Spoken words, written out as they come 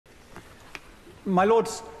My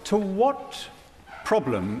Lords, to what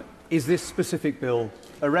problem is this specific bill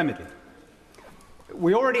a remedy?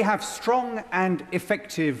 We already have strong and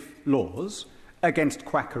effective laws against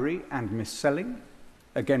quackery and misselling,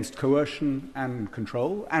 against coercion and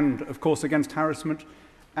control, and, of course, against harassment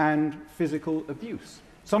and physical abuse.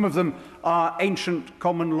 Some of them are ancient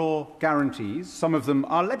common law guarantees, some of them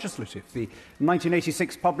are legislative. The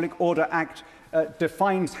 1986 Public Order Act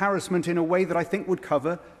defines harassment in a way that I think would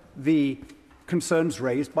cover the concerns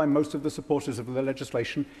raised by most of the supporters of the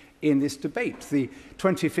legislation in this debate. The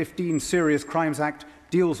 2015 Serious Crimes Act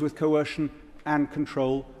deals with coercion and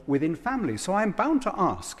control within families. So I am bound to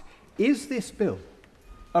ask, is this bill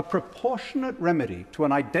a proportionate remedy to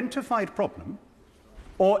an identified problem,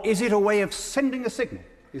 or is it a way of sending a signal?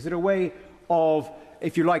 Is it a way of,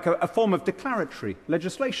 if you like, a form of declaratory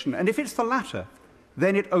legislation? And if it's the latter,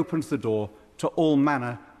 then it opens the door to all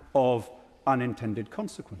manner of unintended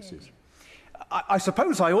consequences. I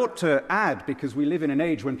suppose I ought to add, because we live in an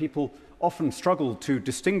age when people often struggle to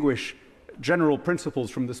distinguish general principles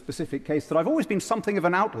from the specific case, that I've always been something of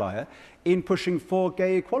an outlier in pushing for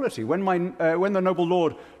gay equality. When the noble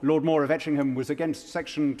Lord Moore of Etchingham was against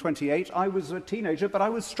Section 28, I was a teenager, but I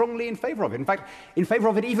was strongly in favour of it. In fact, in favour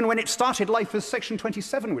of it even when it started life as Section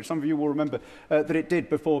 27, which some of you will remember that it did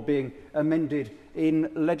before being amended in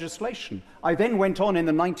legislation. I then went on in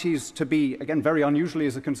the 90s to be, again very unusually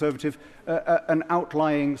as a Conservative, an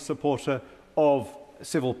outlying supporter of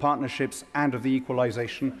civil partnerships and of the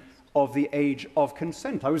equalisation of the age of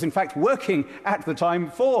consent. I was in fact working at the time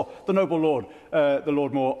for the noble Lord, the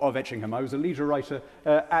Lord Moore of Etchingham. I was a leader writer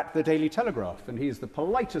at the Daily Telegraph, and he is the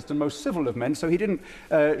politest and most civil of men, so he didn't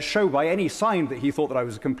show by any sign that he thought that I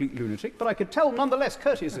was a complete lunatic, but I could tell, nonetheless,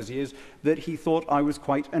 courteous as he is, that he thought I was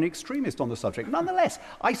quite an extremist on the subject. Nonetheless,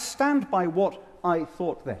 I stand by what I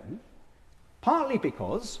thought then, partly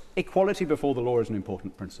because equality before the law is an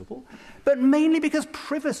important principle, but mainly because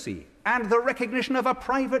privacy and the recognition of a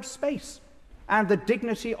private space and the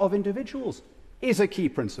dignity of individuals is a key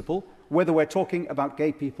principle, whether we're talking about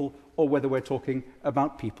gay people or whether we're talking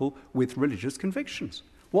about people with religious convictions.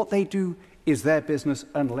 What they do is their business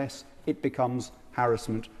unless it becomes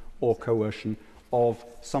harassment or coercion of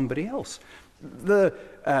somebody else. The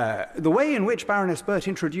way in which Baroness Burt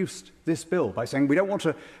introduced this bill by saying we don't want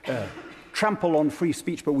to trample on free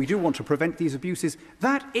speech, but we do want to prevent these abuses,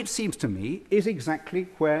 that, it seems to me, is exactly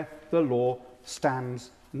where the law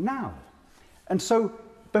stands now. And so,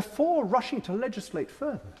 before rushing to legislate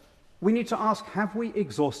further, we need to ask, have we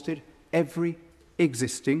exhausted every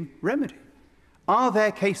existing remedy? Are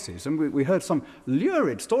there cases, and we heard some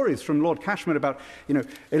lurid stories from Lord Cashman about,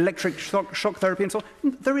 electric shock therapy and so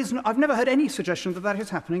on. I've never heard any suggestion that that is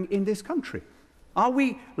happening in this country. Are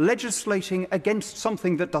we legislating against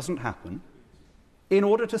something that doesn't happen in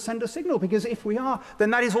order to send a signal? Because if we are, then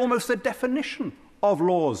that is almost the definition of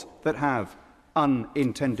laws that have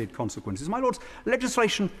unintended consequences. My Lords,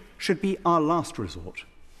 legislation should be our last resort,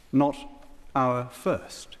 not our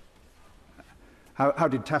first. How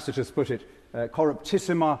did Tacitus put it?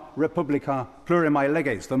 Corruptissima republica plurimae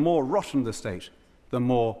leges. The more rotten the state, the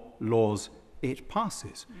more laws it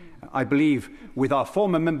passes. I believe, with our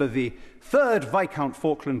former member, the 3rd Viscount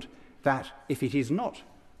Falkland, that if it is not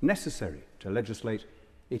necessary to legislate,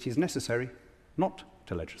 it is necessary not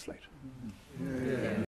to legislate.